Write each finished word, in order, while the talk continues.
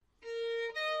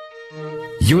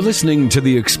You're listening to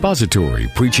the expository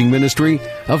preaching ministry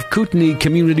of Kootenai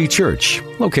Community Church,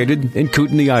 located in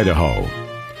Kootenai, Idaho.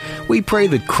 We pray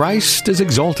that Christ is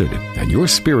exalted and your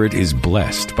spirit is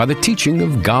blessed by the teaching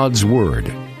of God's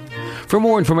Word. For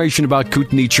more information about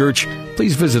Kootenai Church,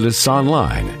 please visit us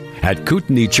online at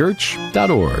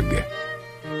kootenaichurch.org.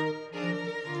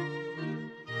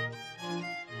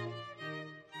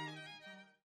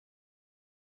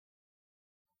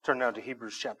 Turn now to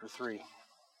Hebrews chapter 3.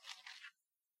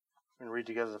 We're going to read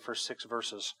together the first 6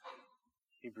 verses.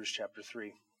 Hebrews chapter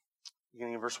 3.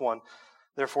 Beginning in verse 1.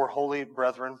 Therefore, holy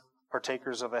brethren,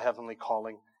 partakers of a heavenly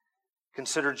calling,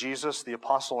 consider Jesus, the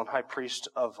apostle and high priest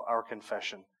of our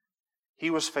confession. He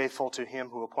was faithful to him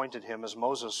who appointed him, as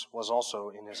Moses was also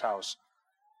in his house.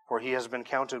 For he has been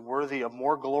counted worthy of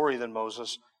more glory than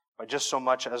Moses, by just so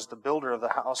much as the builder of the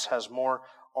house has more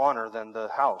honor than the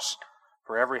house.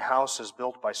 For every house is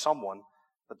built by someone,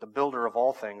 but the builder of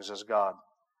all things is God.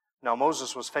 Now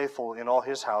Moses was faithful in all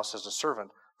his house as a servant,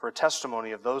 for a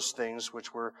testimony of those things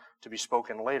which were to be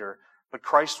spoken later. But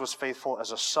Christ was faithful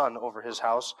as a son over his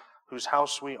house, whose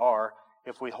house we are,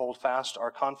 if we hold fast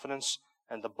our confidence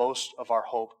and the boast of our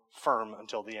hope firm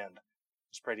until the end.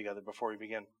 Let's pray together before we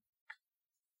begin.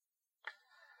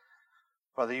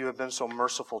 Father, you have been so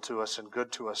merciful to us and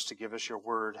good to us to give us your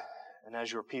word. And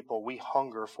as your people, we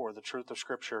hunger for the truth of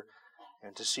Scripture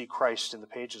and to see Christ in the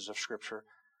pages of Scripture.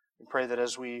 We pray that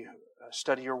as we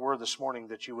study your word this morning,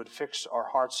 that you would fix our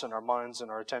hearts and our minds and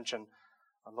our attention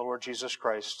on the Lord Jesus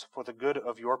Christ for the good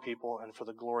of your people and for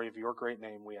the glory of your great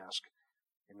name, we ask.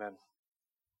 Amen.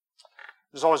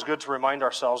 It is always good to remind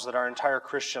ourselves that our entire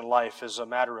Christian life is a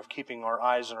matter of keeping our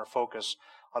eyes and our focus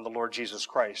on the Lord Jesus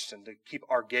Christ and to keep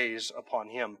our gaze upon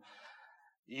him.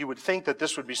 You would think that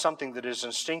this would be something that is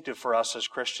instinctive for us as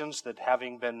Christians, that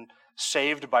having been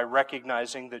saved by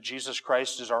recognizing that Jesus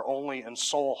Christ is our only and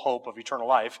sole hope of eternal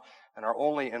life, and our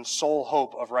only and sole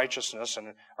hope of righteousness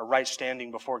and a right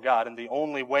standing before God, and the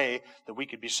only way that we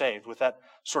could be saved, with that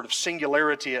sort of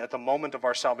singularity at the moment of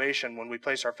our salvation when we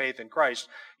place our faith in Christ,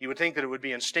 you would think that it would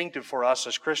be instinctive for us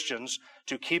as Christians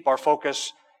to keep our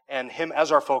focus and him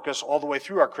as our focus all the way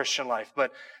through our Christian life.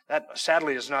 But that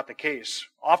sadly is not the case.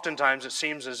 Oftentimes it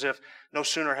seems as if no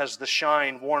sooner has the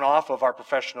shine worn off of our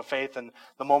profession of faith and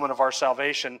the moment of our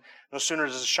salvation, no sooner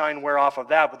does the shine wear off of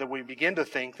that, but that we begin to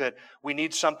think that we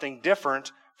need something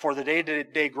different for the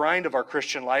day-to-day grind of our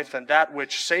Christian life than that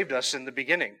which saved us in the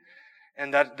beginning.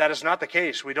 And that is not the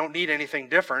case. We don't need anything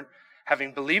different.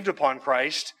 Having believed upon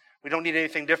Christ, we don't need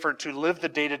anything different to live the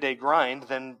day-to-day grind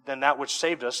than that which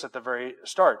saved us at the very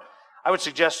start. I would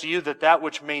suggest to you that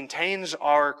which maintains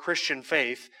our Christian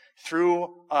faith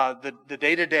through the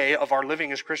day-to-day of our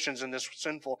living as Christians in this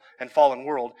sinful and fallen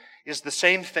world is the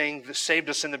same thing that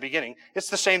saved us in the beginning. It's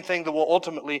the same thing that will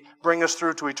ultimately bring us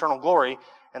through to eternal glory,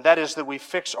 and that is that we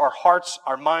fix our hearts,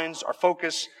 our minds, our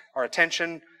focus, our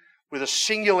attention with a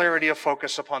singularity of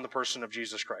focus upon the person of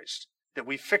Jesus Christ. That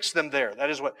we fix them there. That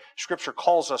is what Scripture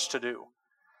calls us to do.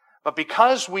 But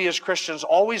because we as Christians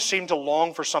always seem to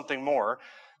long for something more,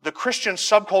 the Christian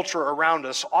subculture around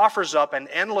us offers up an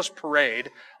endless parade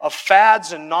of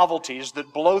fads and novelties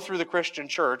that blow through the Christian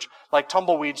church like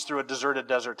tumbleweeds through a deserted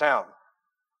desert town.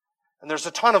 And there's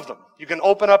a ton of them. You can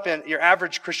open up in your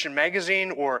average Christian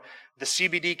magazine or the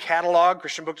CBD catalog,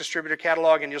 Christian Book Distributor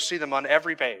catalog, and you'll see them on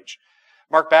every page.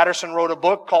 Mark Batterson wrote a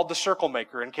book called The Circle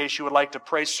Maker, in case you would like to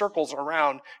pray circles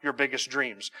around your biggest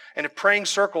dreams. And if praying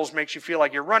circles makes you feel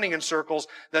like you're running in circles,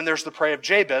 then there's the prayer of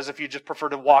Jabez if you just prefer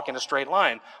to walk in a straight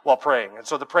line while praying. And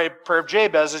so the prayer of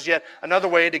Jabez is yet another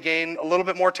way to gain a little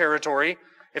bit more territory.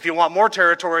 If you want more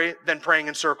territory than praying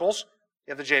in circles,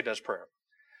 you have the Jabez prayer.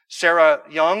 Sarah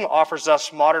Young offers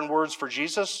us modern words for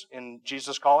Jesus in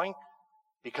Jesus Calling,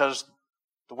 because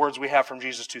the words we have from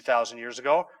Jesus 2,000 years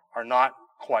ago are not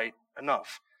quite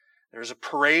enough. There's a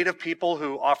parade of people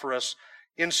who offer us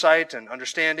insight and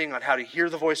understanding on how to hear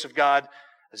the voice of God,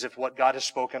 as if what God has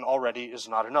spoken already is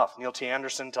not enough. Neil T.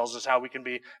 Anderson tells us how we can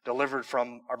be delivered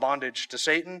from our bondage to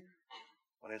Satan,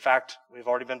 when in fact we've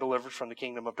already been delivered from the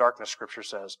kingdom of darkness, Scripture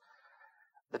says.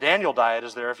 The Daniel diet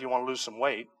is there if you want to lose some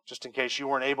weight. Just in case you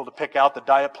weren't able to pick out the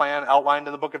diet plan outlined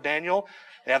in the book of Daniel,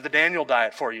 they have the Daniel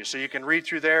diet for you. So you can read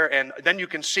through there, and then you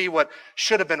can see what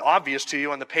should have been obvious to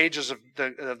you on the pages of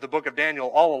the book of Daniel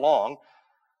all along.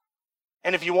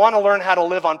 And if you want to learn how to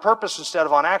live on purpose instead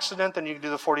of on accident, then you can do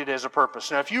the 40 Days of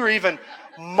Purpose. Now, if you are even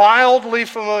mildly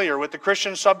familiar with the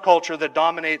Christian subculture that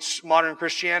dominates modern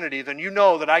Christianity, then you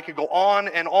know that I could go on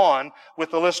and on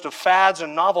with the list of fads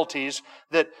and novelties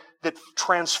that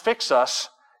transfix us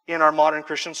in our modern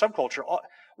Christian subculture.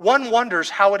 One wonders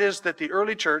how it is that the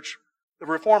early church, the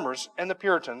Reformers and the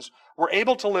Puritans were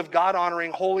able to live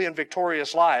God-honoring, holy, and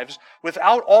victorious lives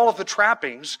without all of the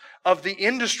trappings of the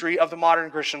industry of the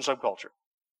modern Christian subculture.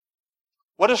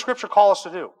 What does Scripture call us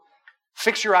to do?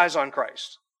 Fix your eyes on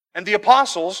Christ. And the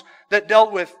apostles that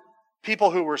dealt with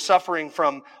people who were suffering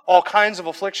from all kinds of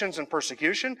afflictions and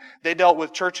persecution. They dealt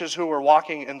with churches who were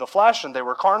walking in the flesh and they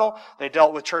were carnal. They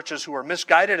dealt with churches who were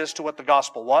misguided as to what the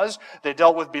gospel was. They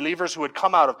dealt with believers who had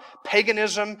come out of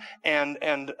paganism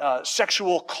and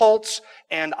sexual cults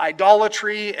and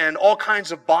idolatry and all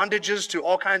kinds of bondages to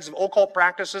all kinds of occult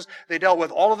practices. They dealt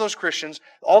with all of those Christians,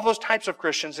 all those types of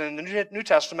Christians. And in the New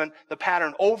Testament, the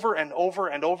pattern over and over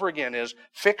and over again is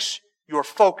fix your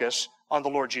focus on the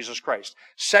Lord Jesus Christ.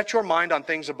 Set your mind on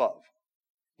things above.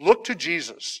 Look to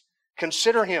Jesus.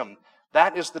 Consider Him.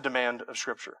 That is the demand of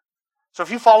Scripture. So if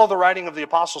you follow the writing of the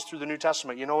apostles through the New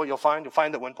Testament, you know what you'll find? You'll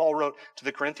find that when Paul wrote to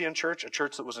the Corinthian church, a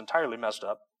church that was entirely messed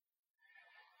up,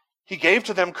 he gave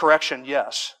to them correction,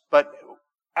 yes, but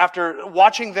after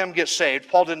watching them get saved,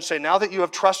 Paul didn't say, now that you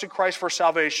have trusted Christ for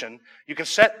salvation, you can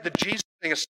set the Jesus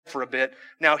thing aside for a bit.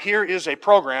 Now here is a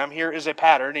program, here is a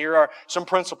pattern, here are some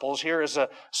principles, here is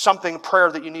something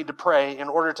prayer that you need to pray in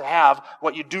order to have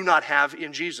what you do not have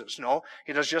in Jesus. No,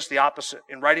 he does just the opposite.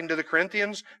 In writing to the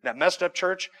Corinthians, that messed up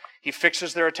church, he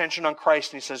fixes their attention on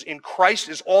Christ and he says, in Christ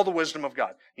is all the wisdom of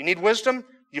God. You need wisdom?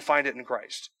 You find it in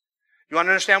Christ. You want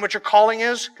to understand what your calling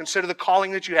is? Consider the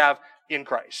calling that you have in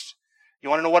Christ. You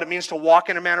want to know what it means to walk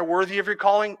in a manner worthy of your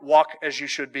calling? Walk as you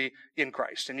should be in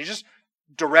Christ. And he just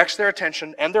directs their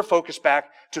attention and their focus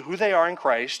back to who they are in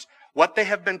Christ, what they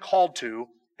have been called to,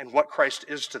 and what Christ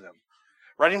is to them.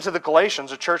 Writing to the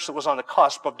Galatians, a church that was on the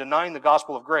cusp of denying the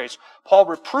gospel of grace, Paul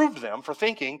reproved them for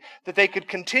thinking that they could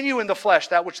continue in the flesh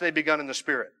that which they begun in the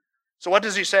Spirit. So what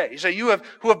does he say? He says, who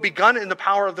have begun in the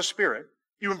power of the Spirit,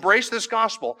 you embrace this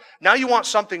gospel, now you want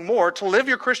something more to live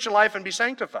your Christian life and be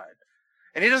sanctified.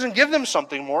 And he doesn't give them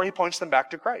something more, he points them back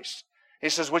to Christ. He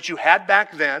says, what you had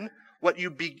back then,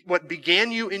 what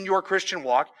began you in your Christian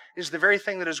walk is the very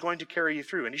thing that is going to carry you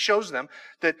through. And he shows them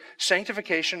that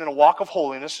sanctification and a walk of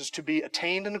holiness is to be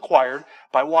attained and acquired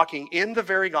by walking in the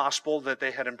very gospel that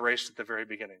they had embraced at the very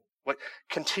beginning. What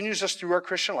continues us through our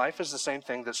Christian life is the same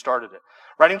thing that started it.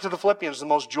 Writing to the Philippians, the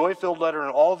most joy-filled letter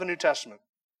in all of the New Testament,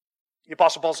 the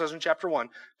Apostle Paul says in chapter 1,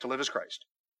 to live as Christ.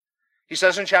 He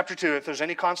says in chapter 2, if there's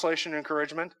any consolation and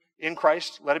encouragement in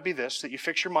Christ, let it be this, that you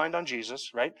fix your mind on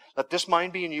Jesus, right? Let this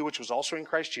mind be in you, which was also in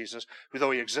Christ Jesus, who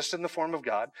though he existed in the form of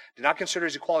God, did not consider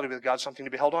his equality with God something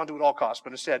to be held on to at all costs,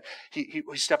 but instead, he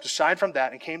stepped aside from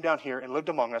that and came down here and lived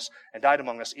among us and died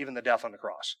among us, even the death on the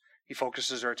cross. He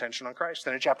focuses our attention on Christ.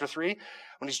 Then in chapter 3,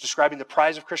 when he's describing the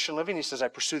prize of Christian living, he says, I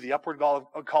pursue the upward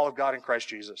call of God in Christ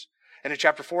Jesus. And in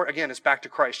chapter 4, again, it's back to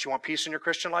Christ. You want peace in your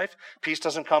Christian life? Peace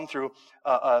doesn't come through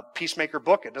a peacemaker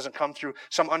book. It doesn't come through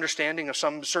some understanding of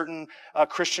some certain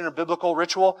Christian or biblical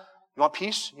ritual. You want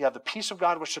peace? You have the peace of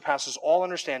God which surpasses all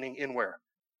understanding in where?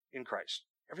 In Christ.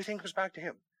 Everything comes back to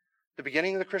Him. The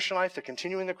beginning of the Christian life, the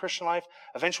continuing of the Christian life,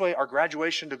 eventually our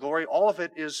graduation to glory, all of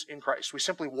it is in Christ. We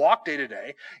simply walk day to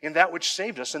day in that which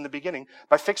saved us in the beginning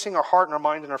by fixing our heart and our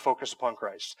mind and our focus upon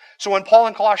Christ. So when Paul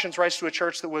in Colossians writes to a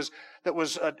church that was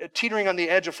teetering on the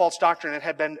edge of false doctrine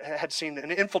and had seen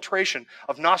an infiltration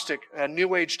of Gnostic and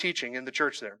New Age teaching in the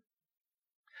church there,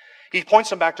 he points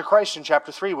them back to Christ in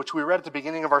chapter 3, which we read at the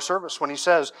beginning of our service, when he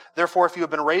says, therefore, if you have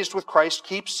been raised with Christ,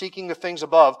 keep seeking the things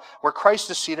above, where Christ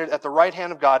is seated at the right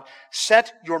hand of God.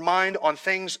 Set your mind on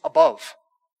things above.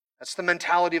 That's the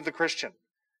mentality of the Christian.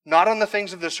 Not on the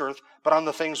things of this earth, but on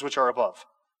the things which are above.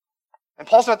 And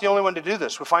Paul's not the only one to do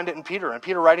this. We find it in Peter. And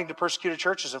Peter writing to persecuted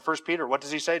churches in 1 Peter, what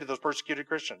does he say to those persecuted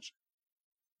Christians?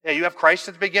 Yeah, you have Christ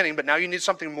at the beginning, but now you need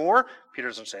something more. Peter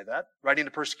doesn't say that. Writing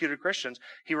to persecuted Christians,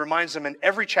 he reminds them in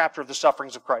every chapter of the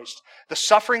sufferings of Christ. The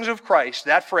sufferings of Christ,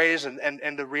 that phrase and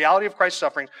the reality of Christ's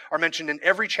sufferings are mentioned in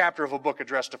every chapter of a book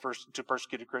addressed to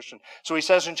persecuted Christians. So he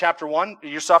says in chapter 1,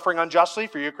 you're suffering unjustly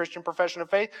for your Christian profession of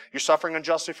faith. You're suffering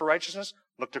unjustly for righteousness.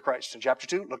 Look to Christ. In chapter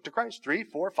 2, look to Christ. 3,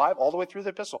 4, 5, all the way through the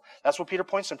epistle. That's what Peter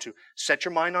points them to. Set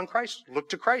your mind on Christ. Look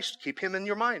to Christ. Keep Him in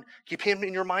your mind. Keep Him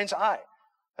in your mind's eye.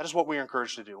 That is what we are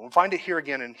encouraged to do. We'll find it here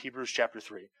again in Hebrews chapter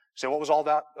 3. So what was all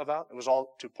that about? It was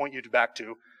all to point you back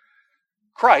to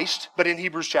Christ, but in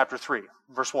Hebrews chapter 3,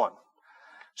 verse 1.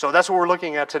 So that's what we're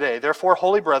looking at today. Therefore,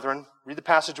 holy brethren, read the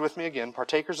passage with me again,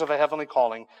 partakers of a heavenly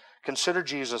calling, consider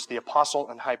Jesus the apostle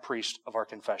and high priest of our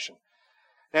confession.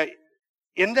 Now,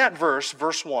 in that verse,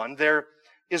 verse 1, there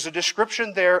is a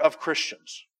description there of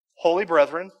Christians, holy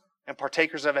brethren and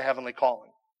partakers of a heavenly calling.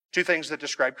 Two things that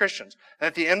describe Christians. And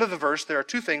at the end of the verse, there are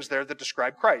two things there that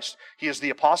describe Christ. He is the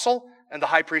apostle and the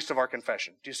high priest of our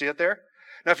confession. Do you see it there?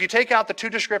 Now, if you take out the two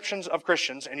descriptions of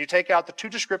Christians and you take out the two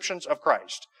descriptions of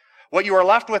Christ, what you are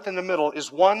left with in the middle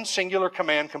is one singular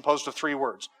command composed of three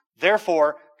words.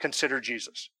 Therefore, consider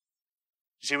Jesus.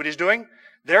 You see what he's doing?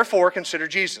 Therefore, consider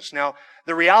Jesus. Now,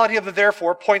 the reality of the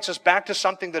therefore points us back to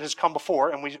something that has come before,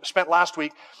 and we spent last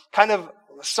week kind of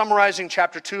summarizing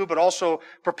chapter 2, but also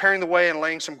preparing the way and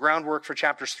laying some groundwork for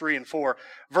chapters 3 and 4.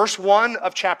 Verse 1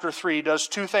 of chapter 3 does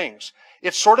two things.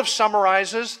 It sort of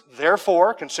summarizes,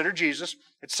 therefore, consider Jesus.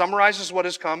 It summarizes what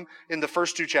has come in the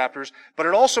first two chapters, but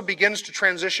it also begins to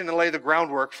transition and lay the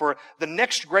groundwork for the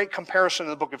next great comparison in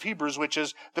the book of Hebrews, which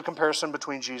is the comparison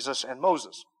between Jesus and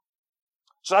Moses.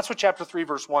 So that's what chapter 3,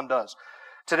 verse 1 does.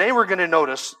 Today we're going to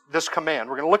notice this command.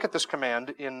 We're going to look at this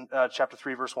command in chapter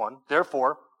 3, verse 1.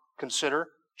 Therefore, consider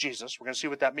Jesus. We're going to see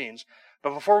what that means.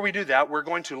 But before we do that, we're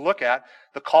going to look at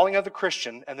the calling of the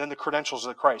Christian and then the credentials of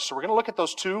the Christ. So we're going to look at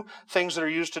those two things that are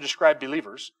used to describe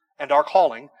believers and our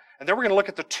calling. And then we're going to look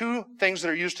at the two things that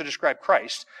are used to describe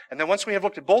Christ. And then once we have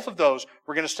looked at both of those,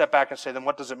 we're going to step back and say, then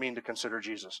what does it mean to consider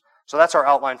Jesus? So that's our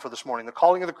outline for this morning. The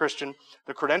calling of the Christian,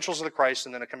 the credentials of the Christ,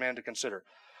 and then a command to consider.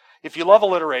 If you love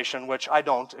alliteration, which I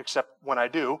don't, except when I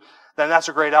do, then that's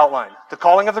a great outline. The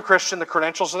calling of the Christian, the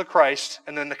credentials of the Christ,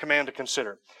 and then the command to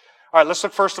consider. All right, let's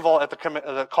look first of all at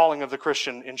the calling of the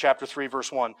Christian in chapter 3,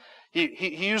 verse 1.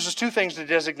 He uses two things to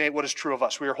designate what is true of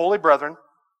us. We are holy brethren,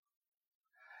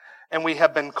 and we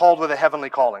have been called with a heavenly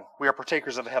calling. We are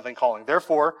partakers of a heavenly calling.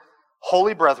 Therefore,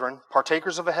 holy brethren,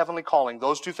 partakers of a heavenly calling,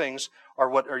 those two things are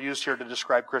what are used here to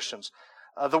describe Christians.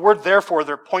 The word therefore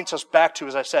there points us back to,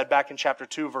 as I said, back in chapter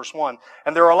 2, verse 1.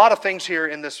 And there are a lot of things here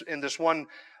in this one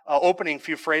opening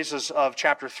few phrases of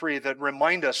chapter 3 that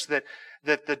remind us that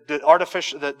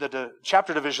the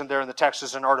chapter division there in the text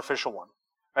is an artificial one.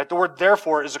 Right? The word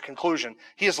therefore is a conclusion.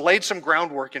 He has laid some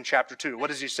groundwork in chapter 2. What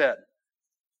has he said?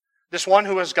 This one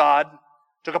who is God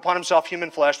took upon himself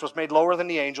human flesh, was made lower than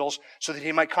the angels, so that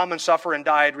he might come and suffer and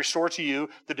die and restore to you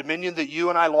the dominion that you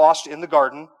and I lost in the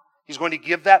garden. He's going to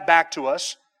give that back to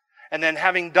us. And then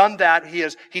having done that,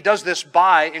 he does this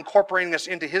by incorporating us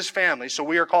into his family. So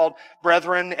we are called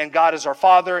brethren, and God is our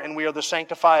Father, and we are the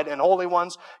sanctified and holy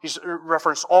ones. He's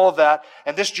referenced all of that.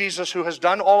 And this Jesus who has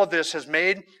done all of this has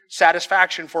made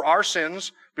satisfaction for our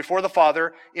sins before the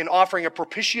Father in offering a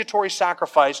propitiatory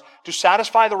sacrifice to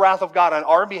satisfy the wrath of God on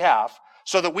our behalf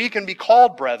so that we can be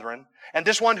called brethren. And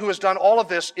this one who has done all of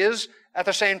this is, at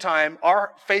the same time,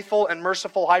 our faithful and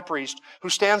merciful high priest who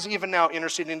stands even now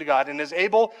interceding to God and is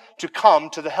able to come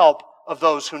to the help of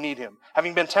those who need him.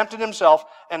 Having been tempted himself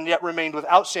and yet remained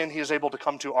without sin, he is able to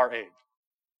come to our aid.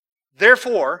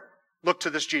 Therefore, look to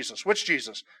this Jesus. Which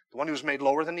Jesus? The one who was made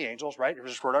lower than the angels, right? He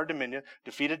restored our dominion,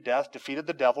 defeated death, defeated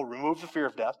the devil, removed the fear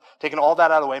of death, taken all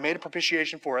that out of the way, made a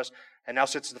propitiation for us, and now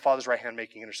sits at the Father's right hand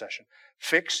making intercession.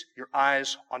 Fix your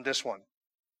eyes on this one.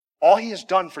 All he has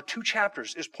done for 2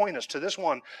 chapters is point us to this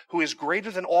one who is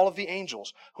greater than all of the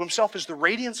angels, who himself is the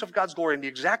radiance of God's glory and the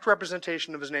exact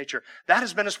representation of his nature. That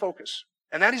has been his focus.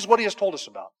 And that is what he has told us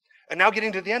about. And now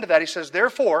getting to the end of that, he says,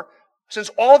 therefore,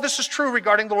 since all of this is true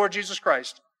regarding the Lord Jesus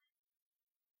Christ,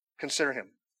 consider him.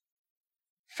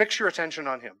 Fix your attention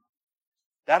on him.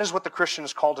 That is what the Christian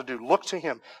is called to do. Look to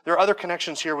him. There are other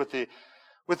connections here with the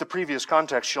previous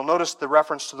context. You'll notice the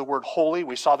reference to the word holy.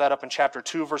 We saw that up in chapter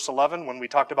 2, verse 11, when we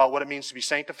talked about what it means to be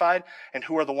sanctified, and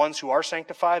who are the ones who are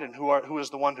sanctified, and who is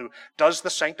the one who does the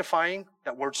sanctifying.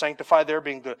 That word sanctify there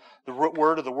being the root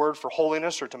word of the word for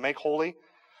holiness or to make holy.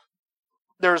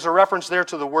 There's a reference there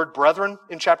to the word brethren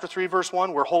in chapter 3, verse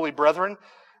 1. We're holy brethren.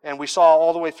 And we saw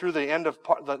all the way through the end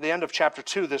of chapter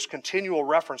 2 this continual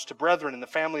reference to brethren in the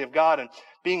family of God and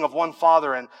being of one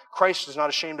Father. And Christ is not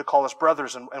ashamed to call us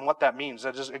brothers and what that means.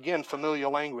 That is, again, familiar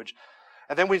language.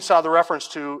 And then we saw the reference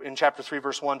to, in chapter 3,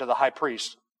 verse 1, to the high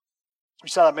priest. We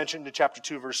saw that mentioned in chapter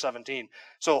 2, verse 17.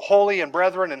 So holy and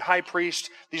brethren and high priest,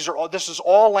 this is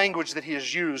all language that he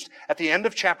has used at the end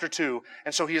of chapter 2.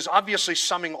 And so he is obviously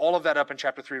summing all of that up in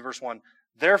chapter 3, verse 1.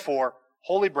 Therefore,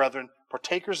 holy brethren,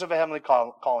 partakers of a heavenly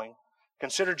calling,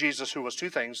 consider Jesus, who was 2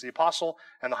 things, the apostle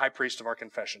and the high priest of our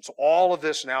confession. So all of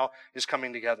this now is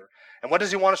coming together. And what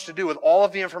does he want us to do with all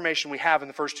of the information we have in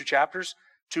the first 2 chapters?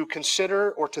 To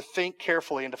consider or to think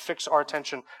carefully and to fix our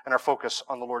attention and our focus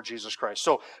on the Lord Jesus Christ.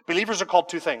 So believers are called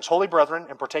 2 things, holy brethren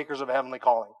and partakers of a heavenly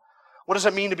calling. What does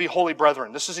it mean to be holy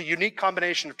brethren? This is a unique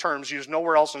combination of terms used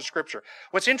nowhere else in Scripture.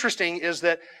 What's interesting is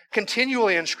that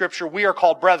continually in Scripture we are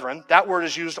called brethren. That word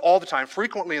is used all the time,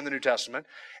 frequently in the New Testament.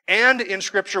 And in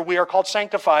Scripture we are called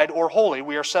sanctified or holy.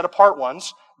 We are set apart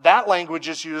ones. That language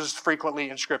is used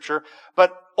frequently in Scripture.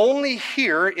 But only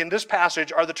here in this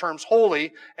passage are the terms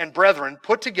holy and brethren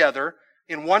put together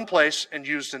in one place and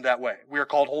used in that way. We are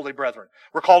called holy brethren.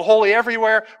 We're called holy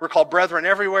everywhere. We're called brethren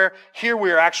everywhere. Here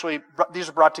we are actually, these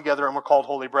are brought together and we're called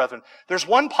holy brethren. There's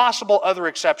one possible other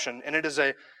exception, and it is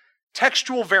a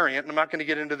textual variant, and I'm not going to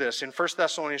get into this, in 1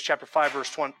 Thessalonians chapter 5,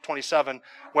 verse 27,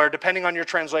 where depending on your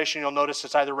translation, you'll notice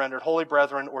it's either rendered holy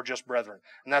brethren or just brethren.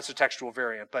 And that's a textual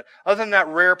variant. But other than that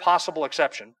rare possible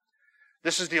exception,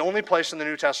 this is the only place in the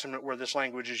New Testament where this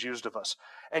language is used of us.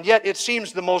 And yet it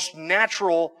seems the most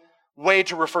natural way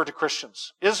to refer to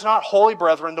Christians. Is not holy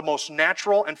brethren the most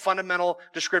natural and fundamental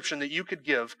description that you could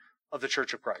give of the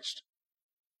Church of Christ?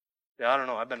 Yeah, I don't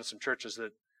know. I've been to some churches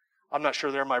that I'm not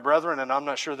sure they're my brethren, and I'm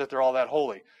not sure that they're all that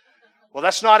holy. Well,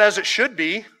 that's not as it should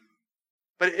be.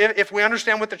 But if we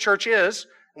understand what the church is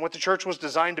and what the church was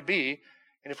designed to be,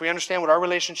 and if we understand what our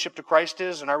relationship to Christ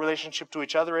is and our relationship to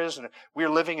each other is, and we are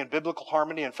living in biblical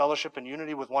harmony and fellowship and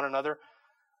unity with one another,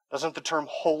 doesn't the term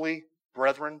holy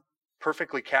brethren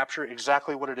perfectly capture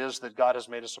exactly what it is that God has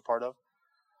made us a part of?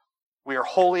 We are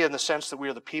holy in the sense that we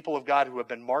are the people of God who have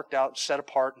been marked out, set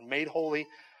apart, and made holy.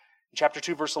 Chapter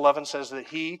 2, verse 11 says that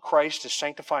He, Christ, is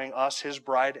sanctifying us, His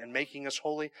bride, and making us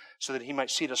holy so that He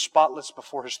might seat us spotless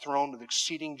before His throne with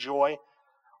exceeding joy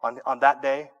on that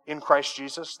day in Christ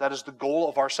Jesus. That is the goal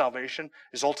of our salvation,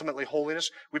 is ultimately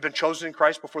holiness. We've been chosen in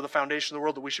Christ before the foundation of the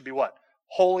world that we should be what?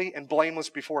 Holy and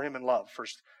blameless before Him in love,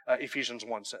 Ephesians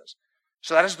 1 says.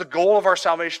 So that is the goal of our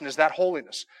salvation, is that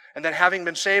holiness. And then having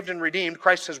been saved and redeemed,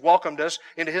 Christ has welcomed us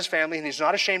into His family, and He's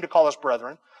not ashamed to call us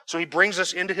brethren. So He brings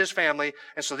us into His family,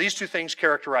 and so these two things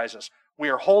characterize us. We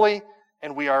are holy,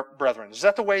 and we are brethren. Is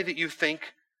that the way that you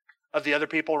think of the other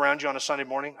people around you on a Sunday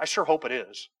morning? I sure hope it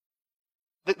is.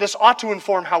 This ought to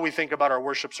inform how we think about our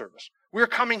worship service. We're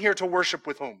coming here to worship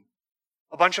with whom?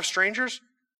 A bunch of strangers?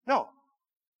 No.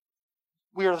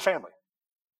 We are the family.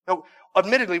 Now,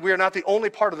 admittedly, we are not the only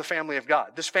part of the family of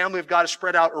God. This family of God is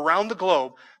spread out around the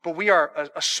globe, but we are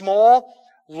a small,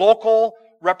 local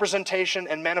representation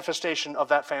and manifestation of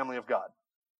that family of God.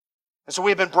 And so we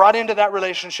have been brought into that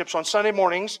relationship. So on Sunday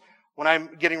mornings, when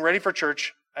I'm getting ready for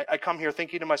church, I come here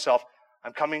thinking to myself,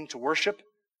 I'm coming to worship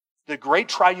the great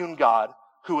triune God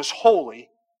who is holy,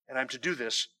 and I'm to do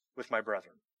this with my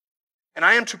brethren. And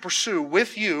I am to pursue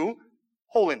with you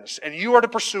holiness, and you are to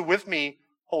pursue with me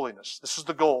holiness. This is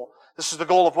the goal. This is the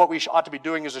goal of what we ought to be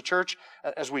doing as a church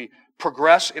as we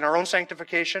progress in our own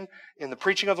sanctification, in the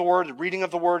preaching of the Word, the reading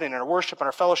of the Word, and in our worship and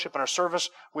our fellowship and our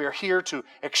service. We are here to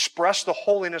express the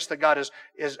holiness that God has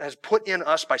put in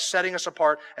us by setting us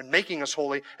apart and making us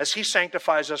holy. As He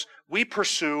sanctifies us, we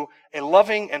pursue a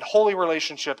loving and holy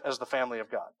relationship as the family of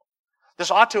God.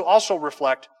 This ought to also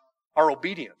reflect our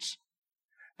obedience.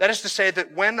 That is to say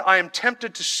that when I am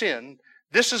tempted to sin,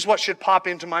 this is what should pop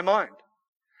into my mind.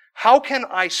 How can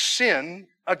I sin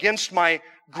against my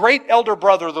great elder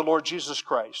brother, the Lord Jesus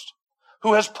Christ,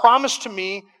 who has promised to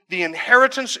me the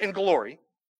inheritance in glory,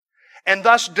 and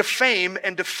thus defame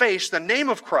and deface the name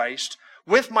of Christ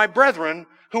with my brethren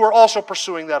who are also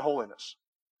pursuing that holiness?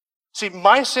 See,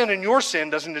 my sin and your sin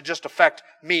doesn't just affect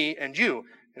me and you.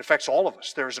 It affects all of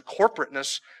us. There's a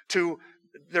corporateness to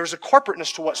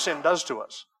what sin does to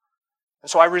us.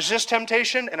 And so I resist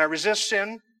temptation and I resist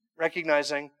sin,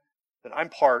 recognizing that I'm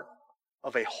part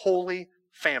of a holy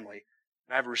family.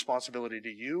 And I have a responsibility to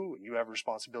you, and you have a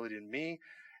responsibility to me,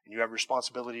 and you have a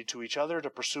responsibility to each other to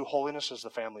pursue holiness as the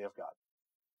family of God.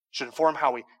 It should inform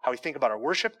how we think about our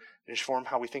worship. It should inform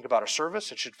how we think about our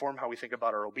service. It should inform how we think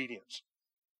about our obedience.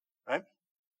 Right?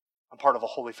 I'm part of a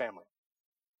holy family.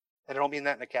 And I don't mean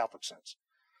that in a Catholic sense.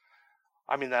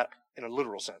 I mean that in a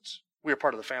literal sense. We are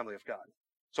part of the family of God.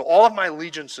 So all of my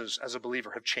allegiances as a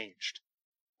believer have changed.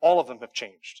 All of them have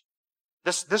changed.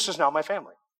 This is now my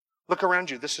family. Look around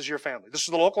you. This is your family. This is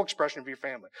the local expression of your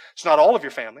family. It's not all of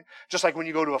your family. Just like when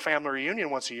you go to a family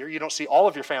reunion once a year, you don't see all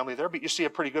of your family there, but you see a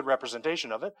pretty good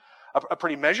representation of it, a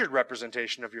pretty measured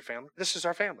representation of your family. This is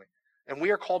our family. And we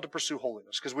are called to pursue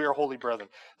holiness because we are holy brethren.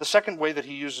 The second way that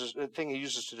the thing he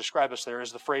uses to describe us there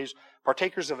is the phrase,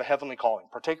 partakers of a heavenly calling.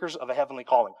 Partakers of a heavenly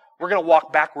calling. We're going to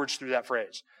walk backwards through that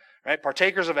phrase. Right?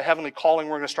 Partakers of a heavenly calling,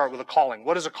 we're going to start with a calling.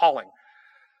 What is a calling?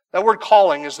 That word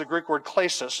calling is the Greek word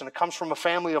klesis, and it comes from a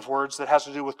family of words that has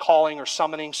to do with calling or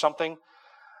summoning something.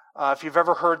 If you've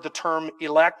ever heard the term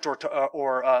elect or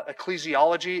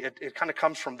ecclesiology, it kind of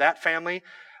comes from that family.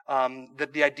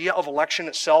 That the idea of election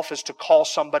itself is to call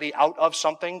somebody out of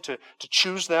something, to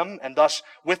choose them, and thus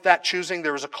with that choosing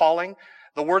there is a calling.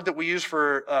 The word that we use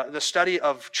for the study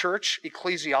of church,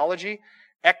 ecclesiology,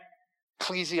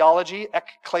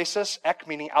 ekklesis, ek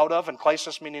meaning out of, and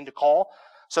klesis meaning to call.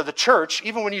 So the church,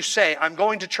 even when you say, I'm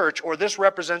going to church, or this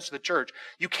represents the church,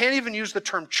 you can't even use the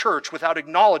term church without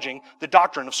acknowledging the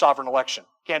doctrine of sovereign election.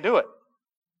 Can't do it.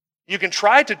 You can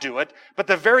try to do it, but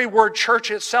the very word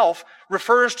church itself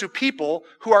refers to people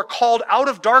who are called out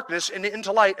of darkness and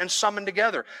into light and summoned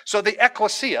together. So the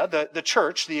ecclesia, the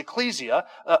church, the ecclesia,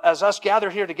 as us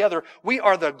gathered here together, we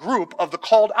are the group of the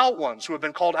called out ones who have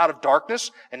been called out of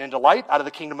darkness and into light, out of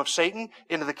the kingdom of Satan,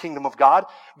 into the kingdom of God.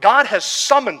 God has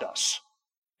summoned us,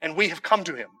 and we have come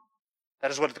to Him.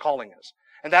 That is what the calling is.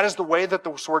 And that is the way that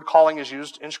the word calling is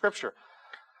used in Scripture.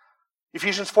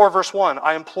 Ephesians 4 verse 1,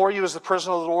 I implore you as the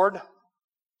prisoner of the Lord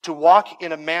to walk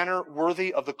in a manner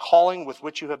worthy of the calling with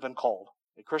which you have been called.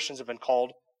 The Christians have been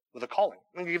called with a calling.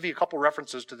 I'm going to give you a couple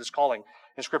references to this calling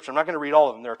in Scripture. I'm not going to read all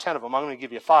of them. There are 10 of them. I'm going to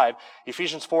give you 5.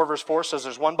 Ephesians 4 verse 4 says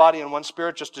there's one body and one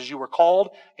spirit, just as you were called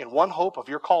in one hope of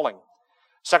your calling.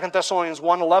 2 Thessalonians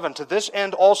 1:11, to this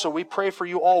end also we pray for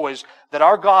you always, that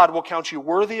our God will count you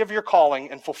worthy of your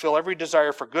calling and fulfill every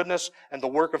desire for goodness and the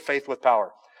work of faith with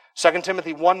power. 2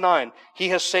 Timothy 1:9, He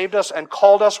has saved us and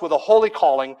called us with a holy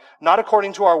calling, not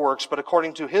according to our works, but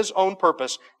according to His own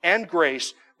purpose and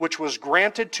grace, which was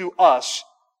granted to us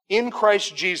in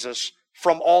Christ Jesus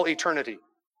from all eternity.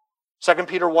 2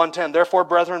 Peter 1:10, therefore,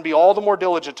 brethren, be all the more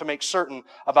diligent to make certain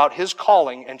about His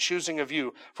calling and choosing of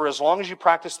you, for as long as you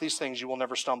practice these things, you will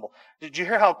never stumble. Did you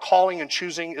hear how calling and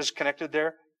choosing is connected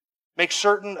there? Make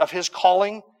certain of His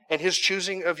calling and His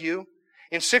choosing of you.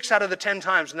 In 6 out of the 10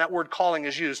 times when that word calling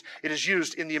is used, it is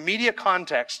used in the immediate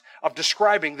context of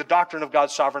describing the doctrine of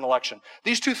God's sovereign election.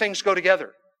 These two things go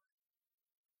together.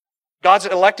 God's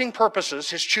electing purposes,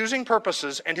 His choosing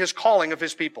purposes, and His calling of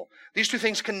His people. These two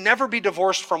things can never be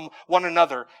divorced from one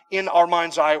another in our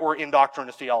mind's eye or in doctrine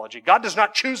of theology. God does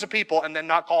not choose a people and then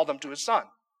not call them to His Son.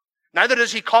 Neither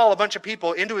does He call a bunch of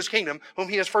people into His kingdom whom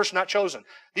He has first not chosen.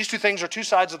 These two things are two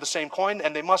sides of the same coin,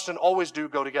 and they must and always do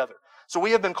go together. So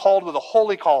we have been called with a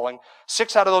holy calling.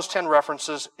 6 out of those 10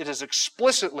 references, it is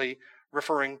explicitly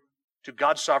referring to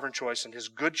God's sovereign choice and His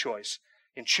good choice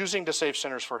in choosing to save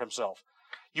sinners for Himself.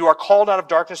 You are called out of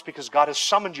darkness because God has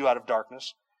summoned you out of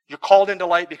darkness. You're called into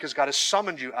light because God has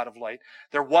summoned you out of light.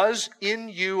 There was in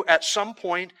you at some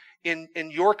point in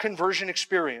your conversion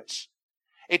experience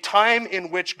a time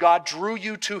in which God drew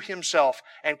you to Himself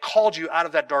and called you out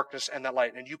of that darkness and that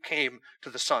light, and you came to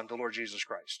the Son, the Lord Jesus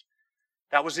Christ.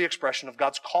 That was the expression of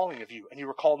God's calling of you, and you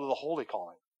were called with a holy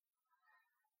calling.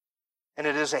 And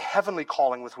it is a heavenly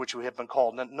calling with which we have been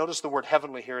called. Now, notice the word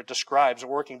heavenly here. It describes,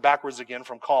 working backwards again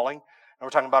from calling, and we're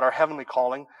talking about our heavenly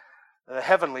calling.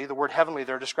 The word heavenly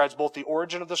there describes both the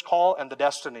origin of this call and the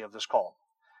destiny of this call.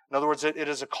 In other words, it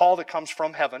is a call that comes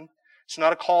from heaven. It's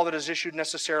not a call that is issued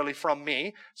necessarily from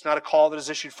me. It's not a call that is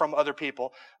issued from other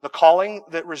people. The calling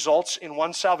that results in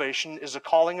one's salvation is a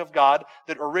calling of God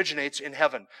that originates in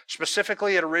heaven.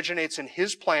 Specifically, it originates in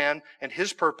His plan and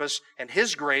His purpose and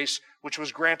His grace, which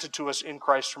was granted to us in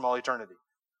Christ from all eternity.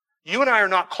 You and I are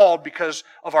not called because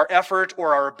of our effort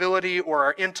or our ability or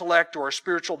our intellect or our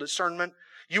spiritual discernment.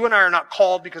 You and I are not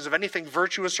called because of anything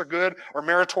virtuous or good or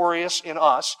meritorious in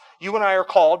us. You and I are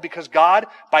called because God,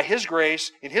 by His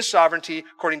grace, in His sovereignty,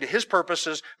 according to His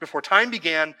purposes, before time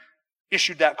began,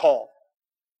 issued that call.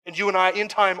 And you and I, in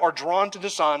time, are drawn to the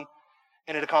Son,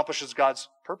 and it accomplishes God's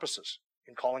purposes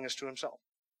in calling us to Himself.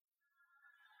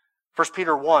 1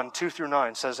 Peter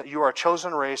 1:2-9 says that you are a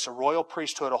chosen race, a royal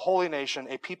priesthood, a holy nation,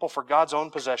 a people for God's own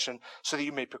possession, so that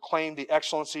you may proclaim the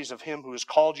excellencies of Him who has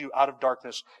called you out of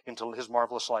darkness into His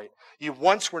marvelous light. You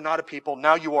once were not a people,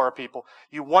 now you are a people.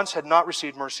 You once had not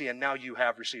received mercy, and now you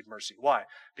have received mercy. Why?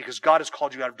 Because God has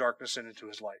called you out of darkness and into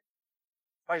His light.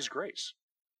 By His grace.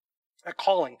 That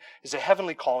calling is a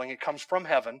heavenly calling. It comes from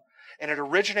heaven, and it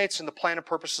originates in the plan and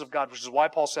purposes of God, which is why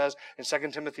Paul says in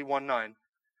 2 Timothy 1:9,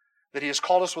 that He has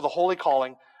called us with a holy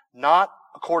calling, not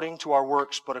according to our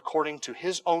works, but according to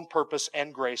His own purpose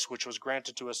and grace, which was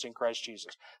granted to us in Christ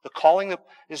Jesus. The calling that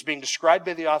is being described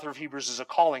by the author of Hebrews is a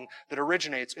calling that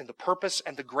originates in the purpose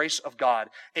and the grace of God,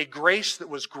 a grace that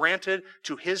was granted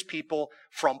to His people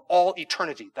from all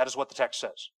eternity. That is what the text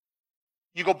says.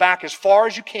 You go back as far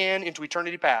as you can into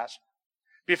eternity past.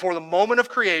 Before the moment of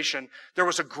creation, there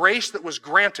was a grace that was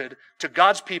granted to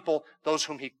God's people, those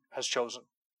whom He has chosen.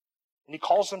 And He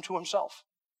calls them to Himself.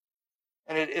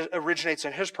 And it originates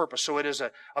in His purpose. So it is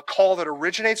a call that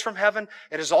originates from heaven.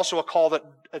 It is also a call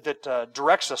that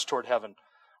directs us toward heaven.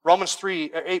 Romans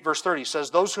 8 verse 30 says,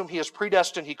 those whom He has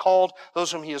predestined, He called.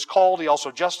 Those whom He has called, He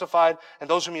also justified. And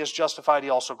those whom He has justified, He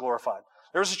also glorified.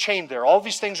 There's a chain there. All of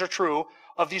these things are true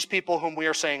of these people whom we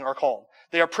are saying are called.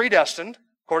 They are predestined,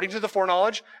 according to the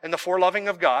foreknowledge and the foreloving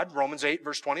of God. Romans 8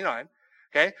 verse 29.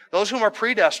 Okay? Those whom are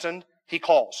predestined, He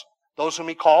calls. Those whom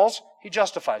He calls, he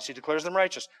justifies. He declares them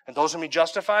righteous. And those whom he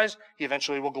justifies, he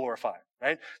eventually will glorify.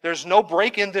 Right? There's no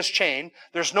break in this chain.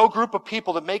 There's no group of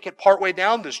people that make it partway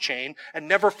down this chain and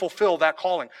never fulfill that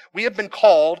calling. We have been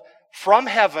called from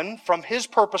heaven, from his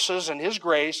purposes and his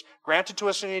grace granted to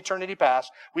us in eternity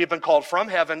past. We have been called from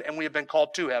heaven and we have been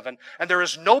called to heaven. And there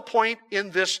is no point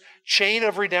in this chain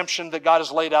of redemption that God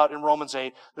has laid out in Romans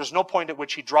 8. There's no point at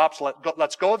which he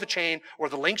lets go of the chain, or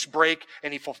the links break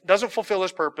and he doesn't fulfill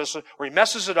his purpose, or he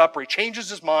messes it up, or he changes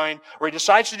his mind, or he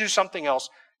decides to do something else.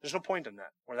 There's no point in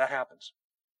that where that happens.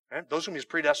 Right? Those whom he has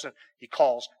predestined, he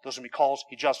calls. Those whom he calls,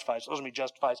 he justifies. Those whom he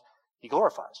justifies, he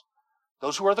glorifies.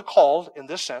 Those who are the called, in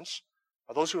this sense,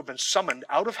 are those who have been summoned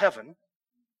out of heaven,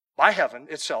 by heaven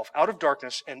itself, out of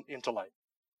darkness and into light.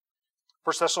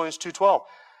 1 Thessalonians 2:12,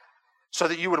 so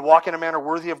that you would walk in a manner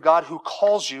worthy of God who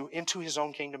calls you into his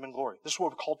own kingdom and glory. This is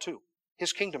what we're called to,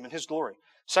 his kingdom and his glory.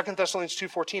 2 Thessalonians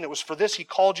 2:14, it was for this he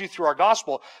called you through our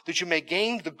gospel, that you may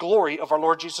gain the glory of our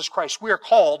Lord Jesus Christ. We are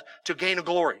called to gain a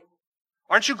glory.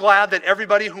 Aren't you glad that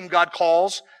everybody whom God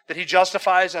calls, that he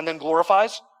justifies and then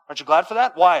glorifies? Aren't you glad for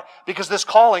that? Why? Because this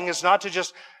calling is not to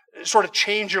just sort of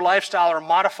change your lifestyle or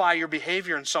modify your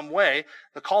behavior in some way.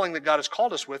 The calling that God has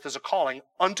called us with is a calling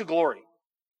unto glory.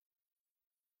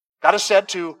 God has said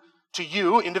to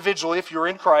you individually, if you're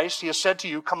in Christ, he has said to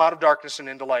you, come out of darkness and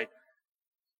into light.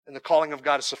 And the calling of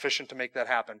God is sufficient to make that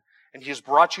happen. And he has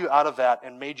brought you out of that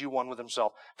and made you one with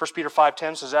himself. 1 Peter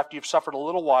 5:10 says, after you've suffered a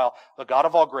little while, the God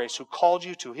of all grace, who called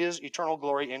you to his eternal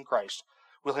glory in Christ,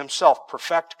 will himself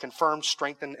perfect, confirm,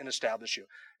 strengthen, and establish you.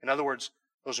 In other words,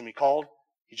 those whom he called,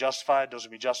 he justified. Those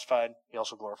whom he justified, he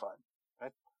also glorified.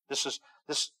 Right? This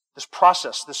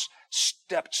process, this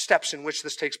steps in which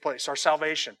this takes place. Our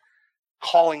salvation,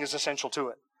 calling is essential to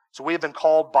it. So we have been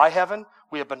called by heaven,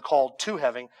 we have been called to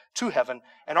heaven,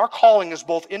 and our calling is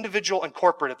both individual and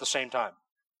corporate at the same time.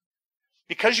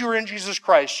 Because you are in Jesus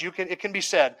Christ, it can be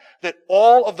said that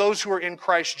all of those who are in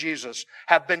Christ Jesus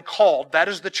have been called, that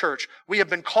is the church, we have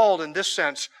been called in this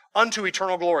sense unto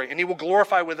eternal glory, and he will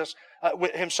glorify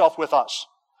himself with us.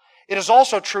 It is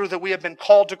also true that we have been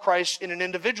called to Christ in an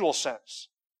individual sense.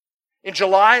 In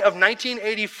July of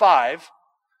 1985,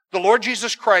 the Lord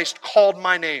Jesus Christ called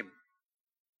my name.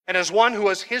 And as one who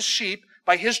was his sheep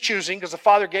by his choosing, because the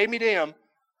Father gave me to him,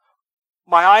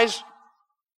 my eyes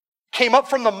came up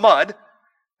from the mud,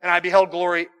 and I beheld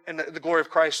glory and the glory of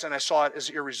Christ, and I saw it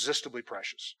as irresistibly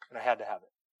precious, and I had to have it.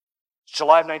 It's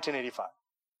July of 1985.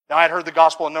 Now, I had heard the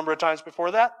gospel a number of times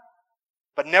before that,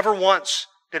 but never once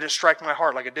did it strike my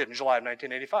heart like it did in July of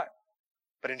 1985.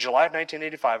 But in July of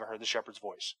 1985, I heard the shepherd's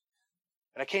voice.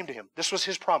 And I came to him. This was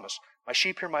his promise. My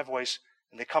sheep hear my voice,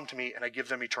 and they come to me, and I give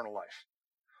them eternal life.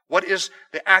 What is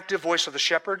the active voice of the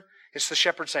shepherd? It's the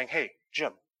shepherd saying, hey,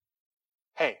 Jim.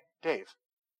 Hey, Dave.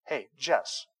 Hey,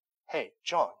 Jess. Hey,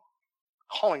 John.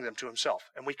 Calling them to himself.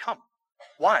 And we come.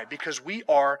 Why? Because we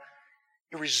are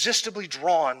irresistibly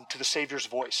drawn to the Savior's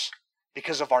voice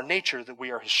because of our nature that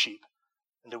we are his sheep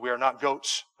and that we are not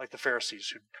goats like the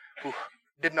Pharisees who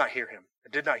did not hear him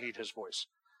and did not heed his voice.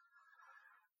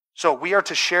 So we are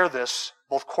to share this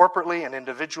both corporately and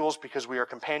individuals because we are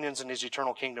companions in his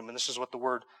eternal kingdom. And this is what the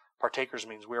word partakers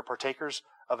means. We are partakers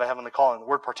of a heavenly calling. The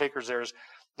word partakers there is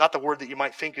not the word that you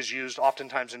might think is used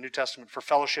oftentimes in New Testament for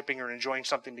fellowshipping or enjoying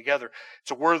something together.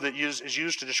 It's a word that is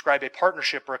used to describe a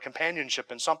partnership or a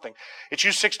companionship in something. It's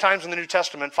used 6 times in the New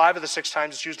Testament. 5 of the 6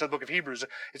 times it's used in the book of Hebrews.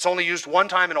 It's only used 1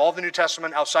 time in all the New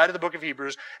Testament outside of the book of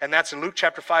Hebrews, and that's in Luke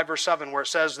chapter 5, verse 7, where it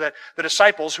says that the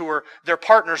disciples who were their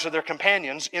partners or their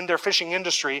companions in their fishing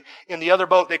industry in the other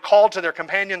boat, they called to their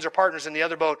companions or partners in the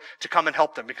other boat to come and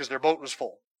help them because their boat was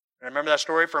full. Remember that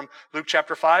story from Luke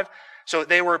chapter 5? So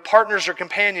they were partners or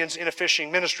companions in a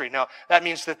fishing ministry. Now, that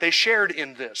means that they shared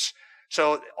in this.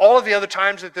 So all of the other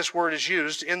times that this word is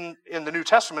used in the New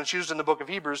Testament, it's used in the book of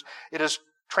Hebrews, it is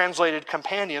translated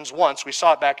companions once. We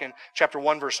saw it back in chapter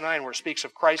 1, verse 9, where it speaks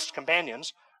of Christ's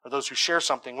companions, or those who share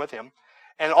something with him.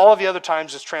 And all of the other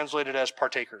times it's translated as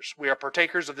partakers. We are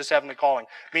partakers of this heavenly calling,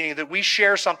 meaning that we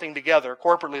share something together,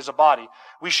 corporately as a body.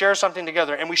 We share something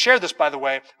together, and we share this, by the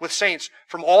way, with saints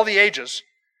from all the ages,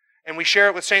 and we share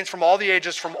it with saints from all the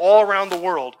ages, from all around the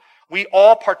world. We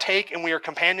all partake, and we are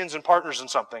companions and partners in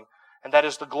something, and that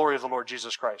is the glory of the Lord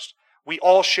Jesus Christ. We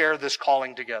all share this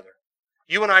calling together.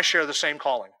 You and I share the same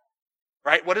calling,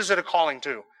 right? What is it a calling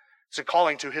to? It's a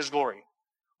calling to his glory.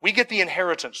 We get the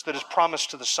inheritance that is promised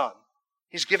to the Son.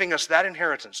 He's giving us that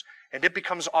inheritance, and it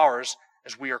becomes ours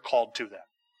as we are called to that.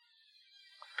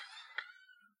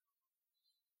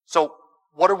 So,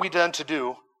 what are we then to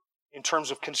do in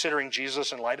terms of considering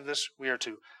Jesus in light of this? We are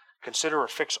to consider or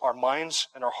fix our minds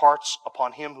and our hearts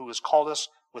upon him who has called us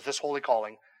with this holy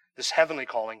calling, this heavenly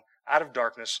calling, out of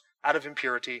darkness, out of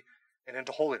impurity, and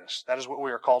into holiness. That is what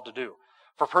we are called to do.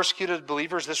 For persecuted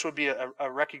believers, this would be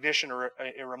a recognition or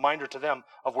a reminder to them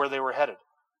of where they were headed.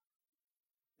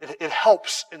 It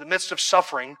helps in the midst of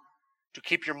suffering to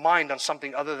keep your mind on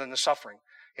something other than the suffering.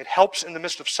 It helps in the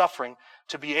midst of suffering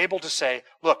to be able to say,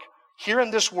 look, here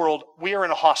in this world, we are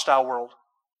in a hostile world.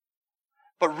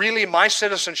 But really, my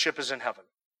citizenship is in heaven,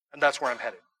 and that's where I'm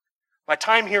headed. My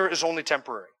time here is only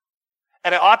temporary.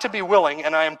 And I ought to be willing,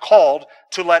 and I am called,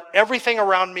 to let everything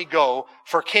around me go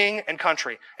for king and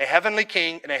country, a heavenly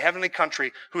king and a heavenly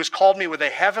country who has called me with a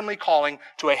heavenly calling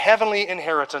to a heavenly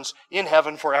inheritance in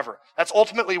heaven forever. That's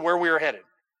ultimately where we are headed.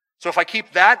 So if I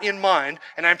keep that in mind,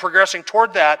 and I'm progressing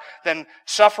toward that, then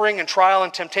suffering and trial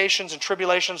and temptations and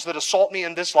tribulations that assault me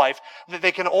in this life, that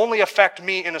they can only affect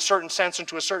me in a certain sense and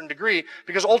to a certain degree,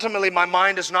 because ultimately my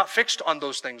mind is not fixed on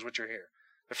those things which are here.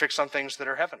 They're fixed on things that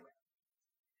are heavenly.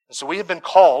 And so we have been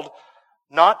called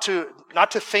not to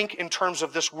think in terms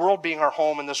of this world being our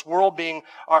home and this world being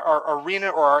our arena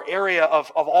or our area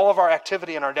of all of our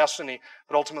activity and our destiny,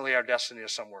 but ultimately our destiny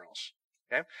is somewhere else.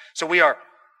 Okay? So we are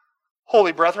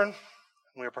holy brethren,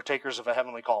 and we are partakers of a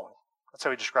heavenly calling. That's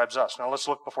how he describes us. Now let's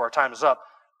look, before our time is up,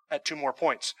 at two more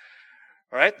points.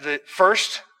 All right? The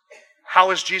first,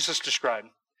 how is Jesus described?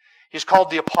 He's called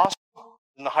the apostle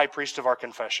and the high priest of our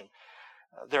confession.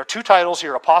 There are two titles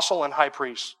here, apostle and high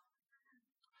priest.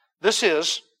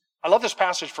 I love this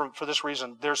passage for this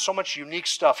reason. There's so much unique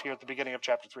stuff here at the beginning of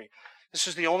chapter 3. This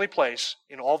is the only place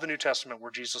in all the New Testament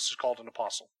where Jesus is called an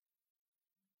apostle.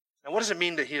 Now, what does it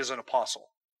mean that he is an apostle?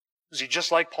 Is he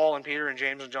just like Paul and Peter and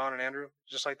James and John and Andrew?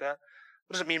 Just like that?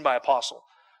 What does it mean by apostle?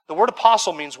 The word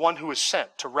apostle means one who is sent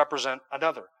to represent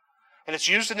another. And it's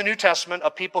used in the New Testament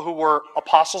of people who were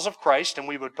apostles of Christ, and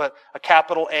we would put a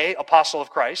capital A, apostle of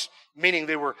Christ, meaning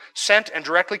they were sent and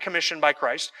directly commissioned by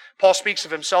Christ. Paul speaks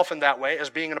of himself in that way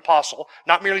as being an apostle,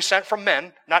 not merely sent from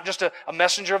men, not just a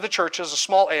messenger of the churches, a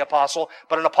small a apostle,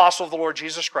 but an apostle of the Lord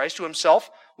Jesus Christ, who himself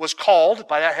was called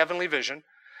by that heavenly vision.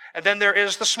 And then there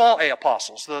is the small a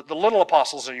apostles, the little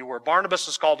apostles that you were. Barnabas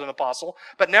is called an apostle,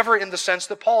 but never in the sense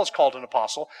that Paul is called an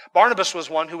apostle. Barnabas was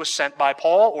one who was sent by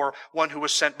Paul or one who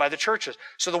was sent by the churches.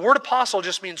 So the word apostle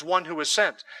just means one who is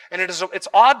sent. And it's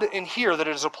odd in here that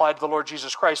it is applied to the Lord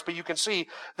Jesus Christ, but you can see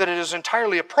that it is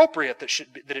entirely appropriate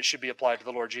that it should be applied to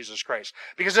the Lord Jesus Christ.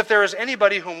 Because if there is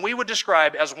anybody whom we would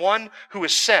describe as one who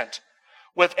is sent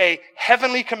with a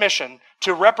heavenly commission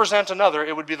to represent another,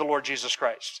 it would be the Lord Jesus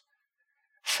Christ.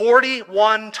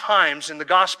 41 times in the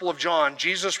Gospel of John,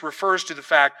 Jesus refers to the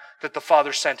fact that the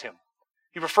Father sent him.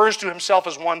 He refers to himself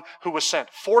as one who was sent.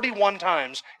 41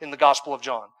 times in the Gospel of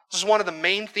John. This is one of the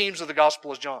main themes of the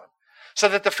Gospel of John. So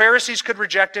that the Pharisees could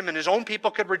reject him and his own people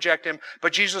could reject him,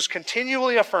 but Jesus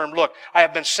continually affirmed, look, I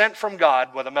have been sent from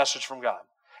God with a message from God.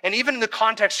 And even in the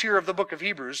context here of the book of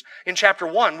Hebrews, in chapter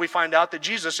 1, we find out that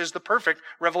Jesus is the perfect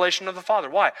revelation of the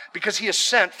Father. Why? Because he is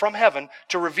sent from heaven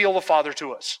to reveal the Father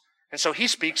to us. And so he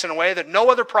speaks in a way that no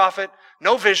other prophet,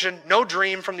 no vision, no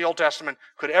dream from the Old Testament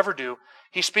could ever do.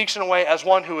 He speaks in a way as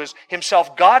one who is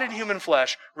himself God in human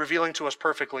flesh, revealing to us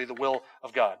perfectly the will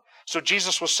of God. So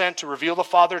Jesus was sent to reveal the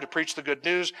Father, to preach the good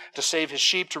news, to save his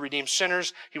sheep, to redeem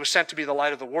sinners. He was sent to be the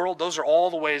light of the world. Those are all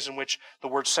the ways in which the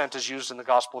word sent is used in the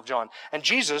Gospel of John. And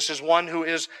Jesus is one who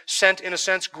is sent in a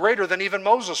sense greater than even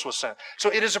Moses was sent.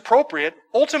 So it is appropriate,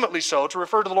 ultimately so, to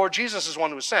refer to the Lord Jesus as one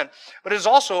who was sent. But it is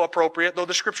also appropriate, though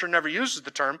the Scripture never uses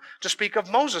the term, to speak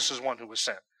of Moses as one who was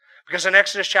sent. Because in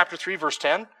Exodus chapter 3, verse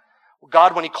 10,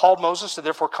 God, when he called Moses, said,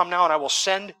 therefore come now and I will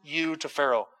send you to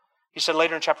Pharaoh. He said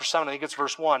later in chapter 7, I think it's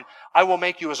verse 1, I will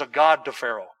make you as a God to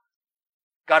Pharaoh.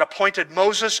 God appointed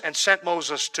Moses and sent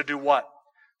Moses to do what?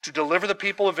 To deliver the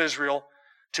people of Israel,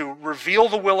 to reveal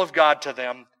the will of God to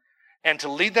them, and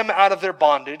to lead them out of their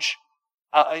bondage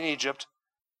in Egypt.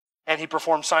 And he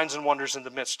performed signs and wonders in the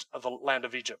midst of the land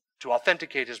of Egypt to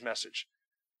authenticate his message.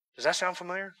 Does that sound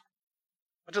familiar?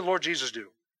 What did the Lord Jesus do?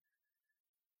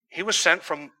 He was sent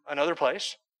from another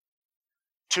place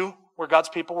to where God's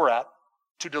people were at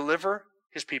to deliver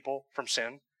his people from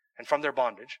sin and from their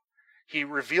bondage. He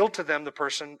revealed to them the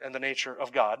person and the nature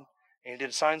of God, and he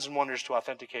did signs and wonders to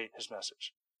authenticate his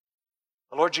message.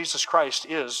 The Lord Jesus Christ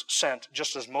is sent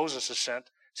just as Moses is sent.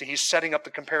 See, he's setting up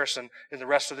the comparison in the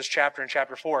rest of this chapter in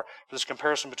chapter 4 for this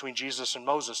comparison between Jesus and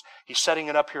Moses. He's setting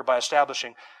it up here by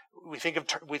establishing, we think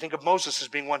of Moses as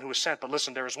being one who was sent, but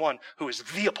listen, there is one who is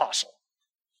the apostle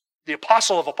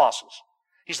of apostles.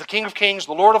 He's the King of kings,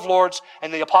 the Lord of lords,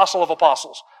 and the apostle of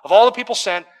apostles. Of all the people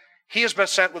sent, he has been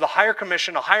sent with a higher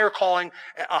commission, a higher calling,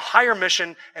 a higher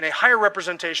mission, and a higher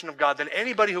representation of God than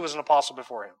anybody who was an apostle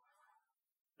before him.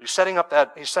 He's setting up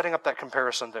that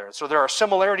comparison there. So there are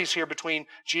similarities here between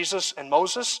Jesus and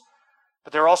Moses,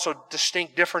 but there are also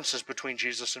distinct differences between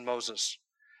Jesus and Moses.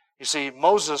 You see,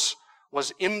 Moses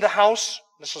was in the house.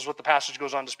 This is what the passage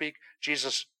goes on to speak.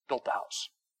 Jesus built the house.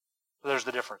 So there's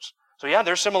the difference. So yeah,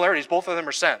 there's similarities. Both of them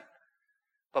are sent.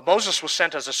 But Moses was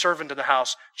sent as a servant in the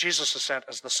house. Jesus is sent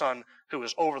as the son who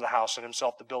is over the house and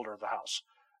himself the builder of the house.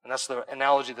 And that's the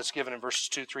analogy that's given in verses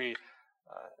 2, 3,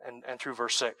 and through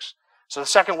verse 6. So the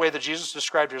second way that Jesus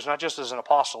described here is not just as an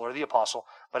apostle or the apostle,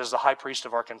 but as the high priest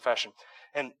of our confession.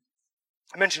 And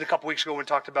I mentioned a couple weeks ago when we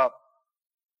talked about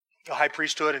the high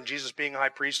priesthood and Jesus being a high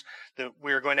priest, that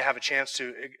we are going to have a chance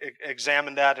to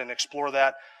examine that and explore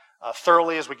that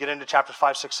thoroughly as we get into chapters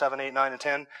 5, 6, 7, 8, 9, and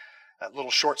 10. That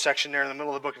little short section there in the middle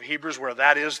of the book of Hebrews where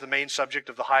that is the main subject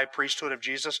of the high priesthood of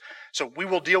Jesus. So we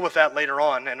will deal with that later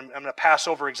on, and I'm going to pass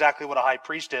over exactly what a high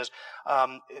priest is.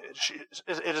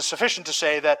 It is sufficient to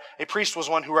say that a priest was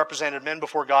one who represented men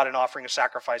before God in offering a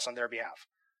sacrifice on their behalf.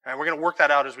 And we're going to work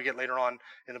that out as we get later on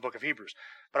in the book of Hebrews.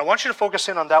 But I want you to focus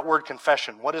in on that word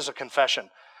confession. What is a confession?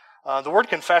 The word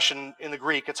confession in the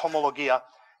Greek, it's homologia,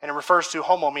 and it refers to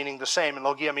homo meaning the same, and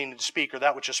logia meaning to speak, or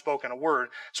that which is spoken, a word.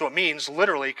 So it means,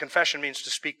 literally, confession means to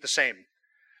speak the same.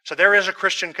 So there is a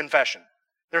Christian confession.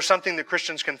 There's something that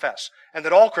Christians confess, and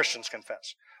that all Christians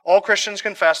confess. All Christians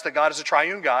confess that God is a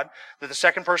triune God, that the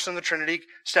second person of the Trinity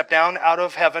stepped down out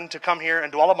of heaven to come here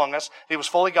and dwell among us. He was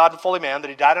fully God and fully man, that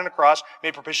He died on a cross,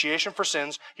 made propitiation for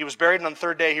sins. He was buried, and on the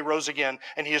third day He rose again,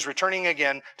 and He is returning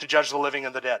again to judge the living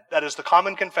and the dead. That is the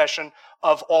common confession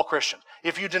of all Christians.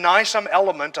 If you deny some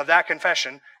element of that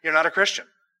confession, you're not a Christian.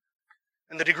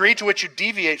 And the degree to which you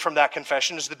deviate from that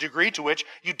confession is the degree to which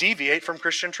you deviate from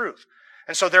Christian truth.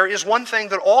 And so there is one thing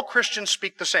that all Christians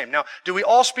speak the same. Now, do we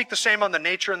all speak the same on the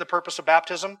nature and the purpose of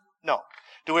baptism? No.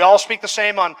 Do we all speak the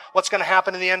same on what's going to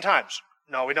happen in the end times?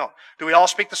 No, we don't. Do we all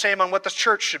speak the same on what the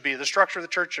church should be, the structure of the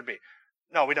church should be?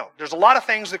 No, we don't. There's a lot of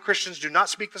things that Christians do not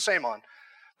speak the same on.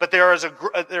 But there is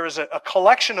a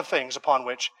collection of things upon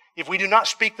which, if we do not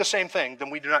speak the same thing,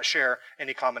 then we do not share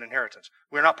any common inheritance.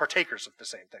 We are not partakers of the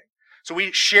same thing. So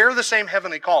we share the same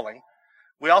heavenly calling.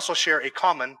 We also share a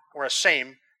common or a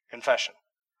same confession.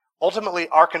 Ultimately,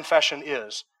 our confession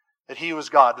is that He who is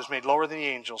God was made lower than the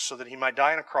angels so that He might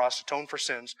die on a cross, atone for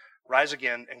sins, rise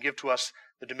again, and give to us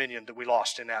the dominion that we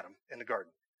lost in Adam in the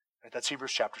garden. Right? That's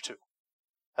Hebrews chapter 2.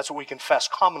 That's what we confess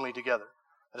commonly together.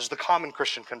 That is the common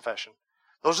Christian confession.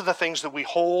 Those are the things that we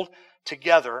hold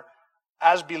together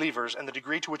as believers, and the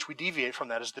degree to which we deviate from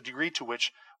that is the degree to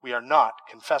which we are not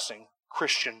confessing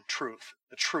Christian truth,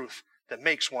 the truth that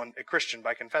makes one a Christian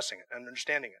by confessing it and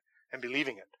understanding it and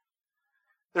believing it.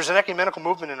 There's an ecumenical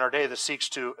movement in our day that seeks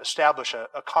to establish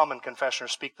a common confession or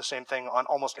speak the same thing on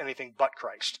almost anything but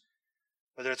Christ.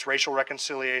 Whether it's racial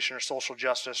reconciliation or social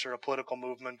justice or a political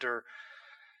movement or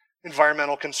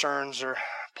environmental concerns or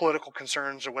political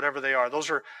concerns or whatever they are.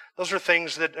 Those are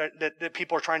things that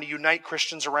people are trying to unite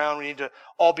Christians around. We need to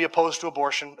all be opposed to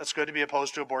abortion. It's good to be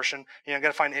opposed to abortion. You know, I've got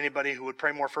to find anybody who would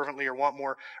pray more fervently or want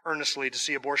more earnestly to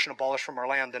see abortion abolished from our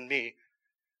land than me.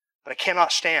 But I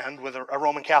cannot stand with a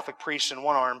Roman Catholic priest in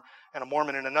one arm and a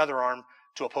Mormon in another arm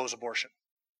to oppose abortion.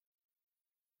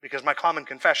 Because my common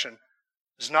confession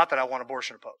is not that I want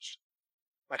abortion opposed.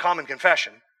 My common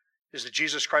confession is that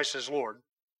Jesus Christ is Lord,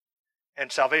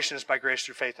 and salvation is by grace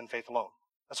through faith and faith alone.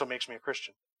 That's what makes me a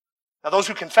Christian. Now, those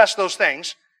who confess those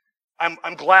things,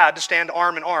 I'm glad to stand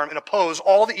arm in arm and oppose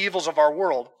all the evils of our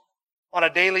world on a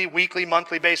daily, weekly,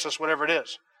 monthly basis, whatever it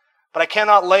is. But I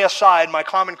cannot lay aside my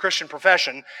common Christian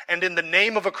profession and in the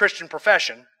name of a Christian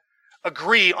profession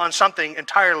agree on something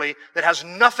entirely that has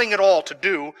nothing at all to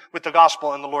do with the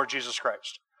gospel and the Lord Jesus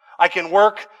Christ. I can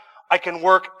work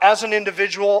as an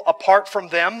individual apart from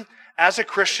them, as a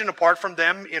Christian apart from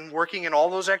them in working in all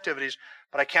those activities,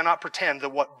 but I cannot pretend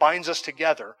that what binds us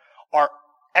together are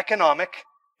economic,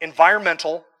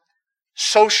 environmental,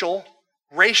 social,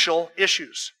 racial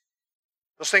issues.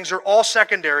 Those things are all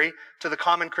secondary to the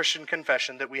common Christian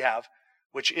confession that we have,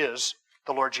 which is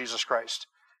the Lord Jesus Christ.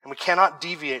 And we cannot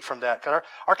deviate from that.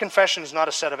 Our confession is not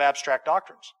a set of abstract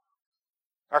doctrines.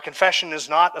 Our confession is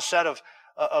not a set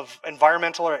of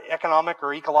environmental or economic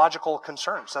or ecological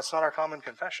concerns. That's not our common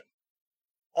confession.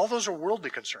 All those are worldly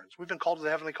concerns. We've been called to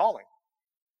the heavenly calling.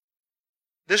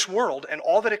 This world and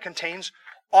all that it contains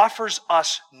offers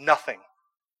us nothing.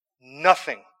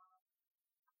 Nothing.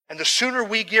 And the sooner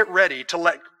we get ready to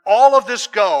let all of this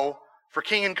go for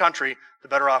king and country, the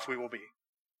better off we will be.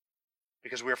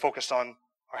 Because we are focused on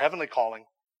our heavenly calling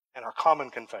and our common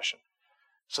confession.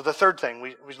 So the third thing,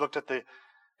 we looked at the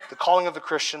calling of the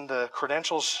Christian, the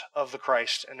credentials of the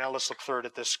Christ, and now let's look third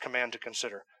at this command to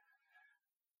consider.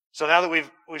 So now that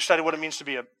we've studied what it means to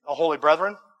be a holy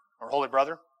brethren, or holy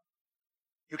brother,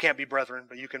 you can't be brethren,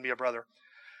 but you can be a brother,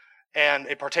 and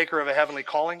a partaker of a heavenly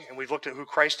calling, and we've looked at who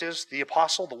Christ is, the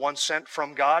apostle, the one sent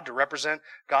from God to represent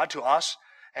God to us,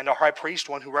 and our high priest,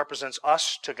 one who represents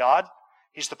us to God.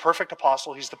 He's the perfect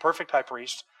apostle. He's the perfect high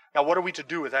priest. Now, what are we to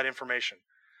do with that information?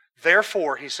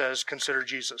 Therefore, he says, consider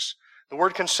Jesus. The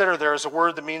word consider there is a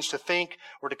word that means to think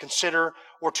or to consider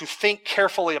or to think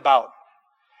carefully about.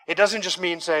 It doesn't just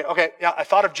mean say, okay, yeah, I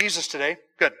thought of Jesus today.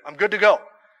 Good. I'm good to go.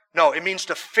 No, it means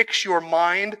to fix your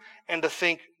mind and to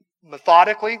think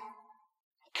methodically,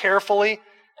 carefully,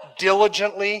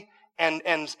 diligently,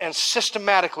 and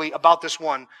systematically about this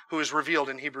one who is revealed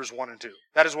in Hebrews 1 and 2.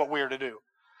 That is what we are to do.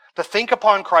 To think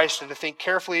upon Christ and to think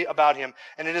carefully about Him.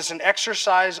 And it is an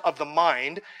exercise of the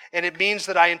mind, and it means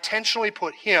that I intentionally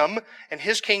put Him and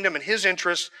His kingdom and His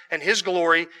interests and His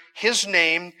glory, His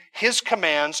name, His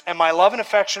commands, and my love and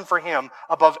affection for Him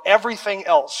above everything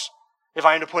else, if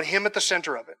I am to put Him at the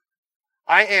center of it.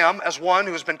 I am, as one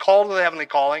who has been called to the heavenly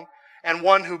calling, and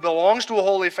one who belongs to a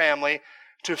holy family,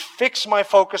 to fix my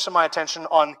focus and my attention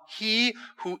on He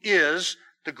who is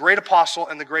the great apostle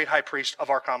and the great high priest of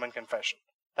our common confession.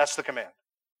 That's the command.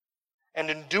 And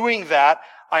in doing that,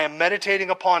 I am meditating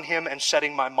upon Him and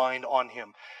setting my mind on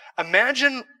Him.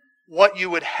 Imagine what you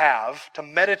would have to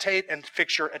meditate and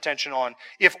fix your attention on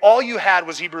if all you had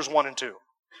was Hebrews 1 and 2.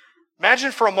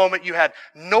 Imagine for a moment you had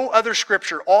no other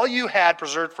scripture. All you had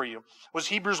preserved for you was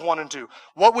Hebrews 1 and 2.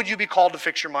 What would you be called to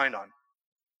fix your mind on?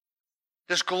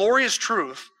 This glorious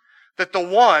truth that the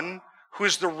one who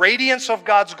is the radiance of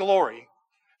God's glory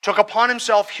took upon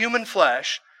Himself human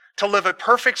flesh to live a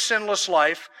perfect sinless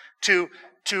life, to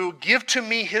give to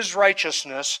me His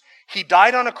righteousness. He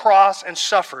died on a cross and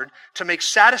suffered to make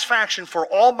satisfaction for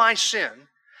all my sin.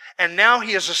 And now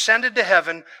He has ascended to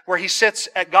heaven where He sits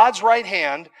at God's right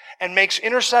hand and makes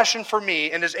intercession for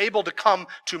me and is able to come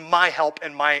to my help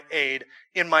and my aid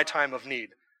in my time of need.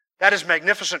 That is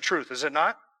magnificent truth, is it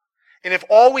not? And if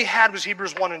all we had was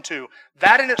Hebrews 1 and 2,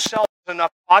 that in itself is enough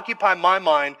to occupy my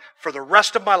mind for the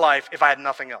rest of my life if I had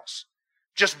nothing else.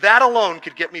 Just that alone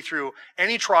could get me through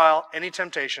any trial, any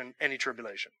temptation, any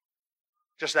tribulation.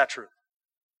 Just that truth.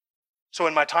 So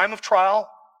in my time of trial,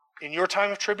 in your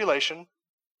time of tribulation,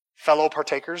 fellow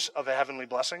partakers of a heavenly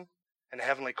blessing and a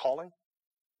heavenly calling,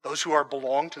 those who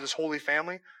belong to this holy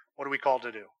family, what are we called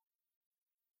to do?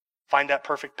 Find that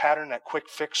perfect pattern, that quick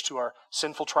fix to our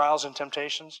sinful trials and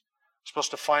temptations. We're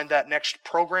supposed to find that next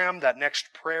program, that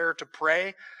next prayer to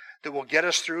pray that will get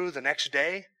us through the next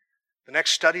day, the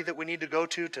next study that we need to go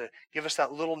to give us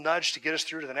that little nudge to get us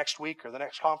through to the next week or the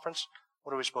next conference.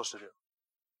 What are we supposed to do?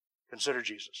 Consider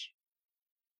Jesus.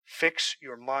 Fix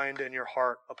your mind and your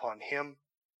heart upon Him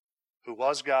who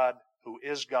was God, who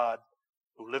is God,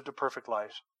 who lived a perfect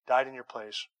life, died in your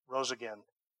place, rose again,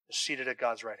 is seated at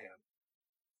God's right hand.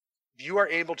 If you are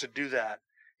able to do that,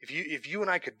 if you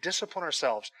and I could discipline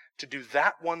ourselves to do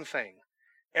that one thing,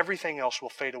 everything else will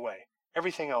fade away.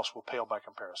 Everything else will pale by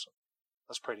comparison.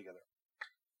 Let's pray together.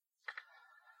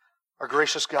 Our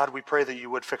gracious God, we pray that you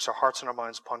would fix our hearts and our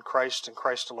minds upon Christ and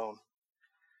Christ alone.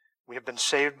 We have been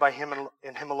saved by Him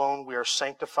and Him alone. We are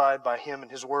sanctified by Him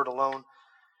and His Word alone.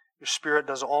 Your Spirit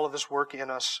does all of this work in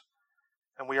us,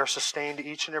 and we are sustained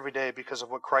each and every day because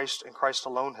of what Christ and Christ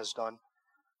alone has done.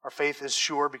 Our faith is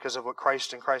sure because of what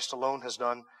Christ and Christ alone has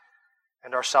done,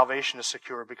 and our salvation is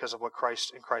secure because of what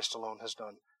Christ and Christ alone has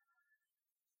done.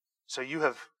 So you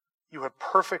have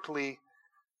perfectly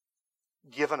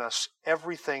given us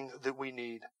everything that we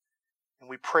need, and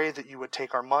we pray that you would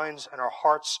take our minds and our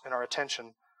hearts and our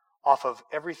attention off of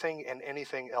everything and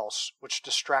anything else which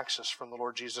distracts us from the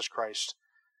Lord Jesus Christ,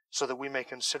 so that we may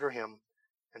consider Him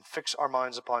and fix our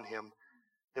minds upon Him,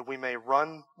 that we may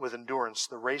run with endurance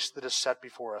the race that is set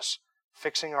before us,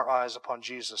 fixing our eyes upon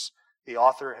Jesus, the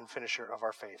author and finisher of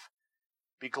our faith.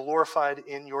 Be glorified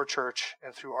in your church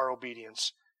and through our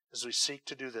obedience as we seek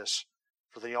to do this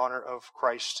for the honor of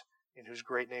Christ, in whose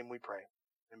great name we pray.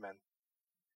 Amen.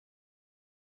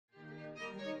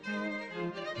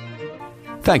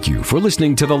 Thank you for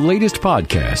listening to the latest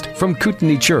podcast from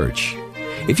Kootenai Church.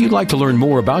 If you'd like to learn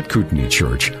more about Kootenai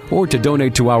Church or to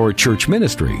donate to our church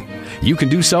ministry, you can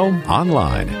do so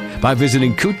online by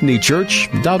visiting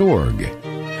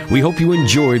kootenaichurch.org. We hope you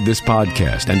enjoyed this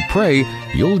podcast and pray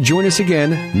you'll join us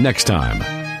again next time.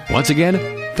 Once again,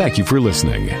 thank you for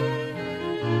listening.